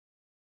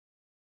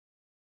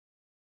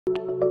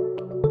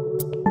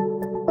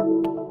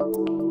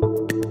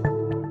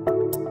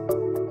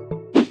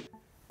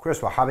Chris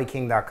with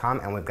HobbyKing.com,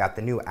 and we've got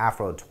the new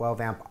Afro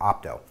 12 amp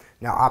OPTO.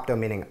 Now OPTO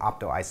meaning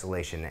opto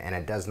isolation, and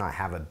it does not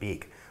have a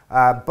beak.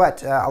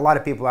 But a lot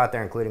of people out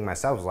there, including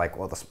myself, is like,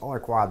 well, the smaller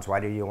quads,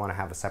 why do you want to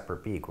have a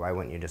separate beak? Why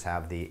wouldn't you just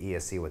have the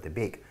ESC with the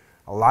beak?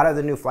 A lot of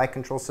the new flight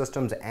control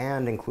systems,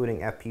 and including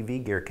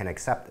FPV gear, can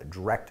accept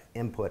direct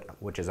input,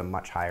 which is a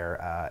much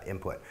higher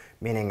input,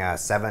 meaning a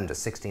 7 to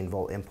 16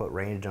 volt input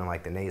range, and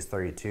like the Naze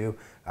 32.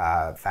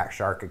 Fat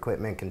Shark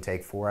equipment can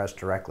take 4S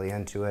directly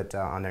into it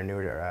on their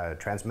newer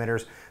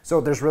transmitters.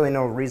 So there's really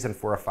no reason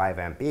for a 5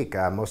 amp beak.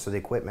 Most of the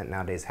equipment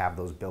nowadays have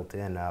those built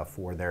in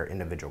for their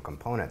individual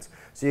components.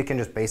 So you can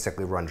just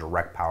basically run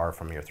direct power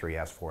from your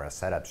 3S, 4S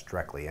setups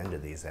directly into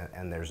these,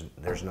 and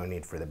there's no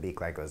need for the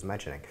beak like I was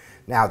mentioning.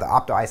 Now the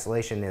opto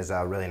isolation is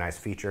a really nice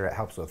feature. It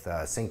helps with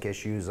sync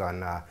issues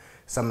on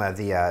some of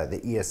the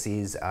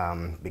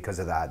ESCs because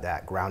of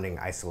that grounding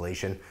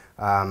isolation.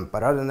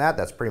 But other than that,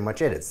 that's pretty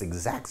much it. It's the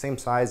exact same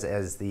size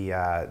as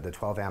the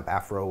 12 amp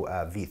Afro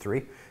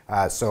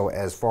V3. So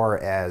as far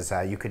as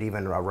you could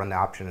even run the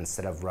option,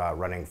 instead of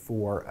running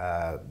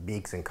 4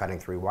 beaks and cutting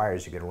 3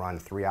 wires, you could run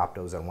 3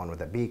 optos and 1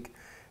 with a beak.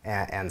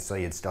 And so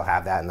you'd still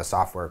have that, and the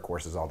software, of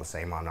course, is all the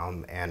same on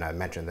them. And I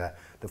mentioned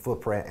the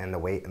footprint and the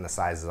weight and the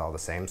size is all the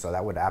same, so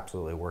that would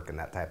absolutely work in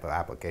that type of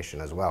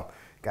application as well.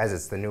 Guys,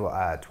 it's the new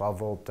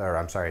 12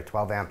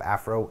 amp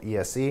Afro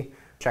ESC.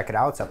 Check it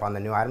out. It's up on the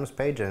new items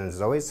page, and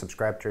as always,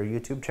 subscribe to our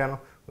YouTube channel.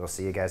 We'll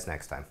see you guys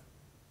next time.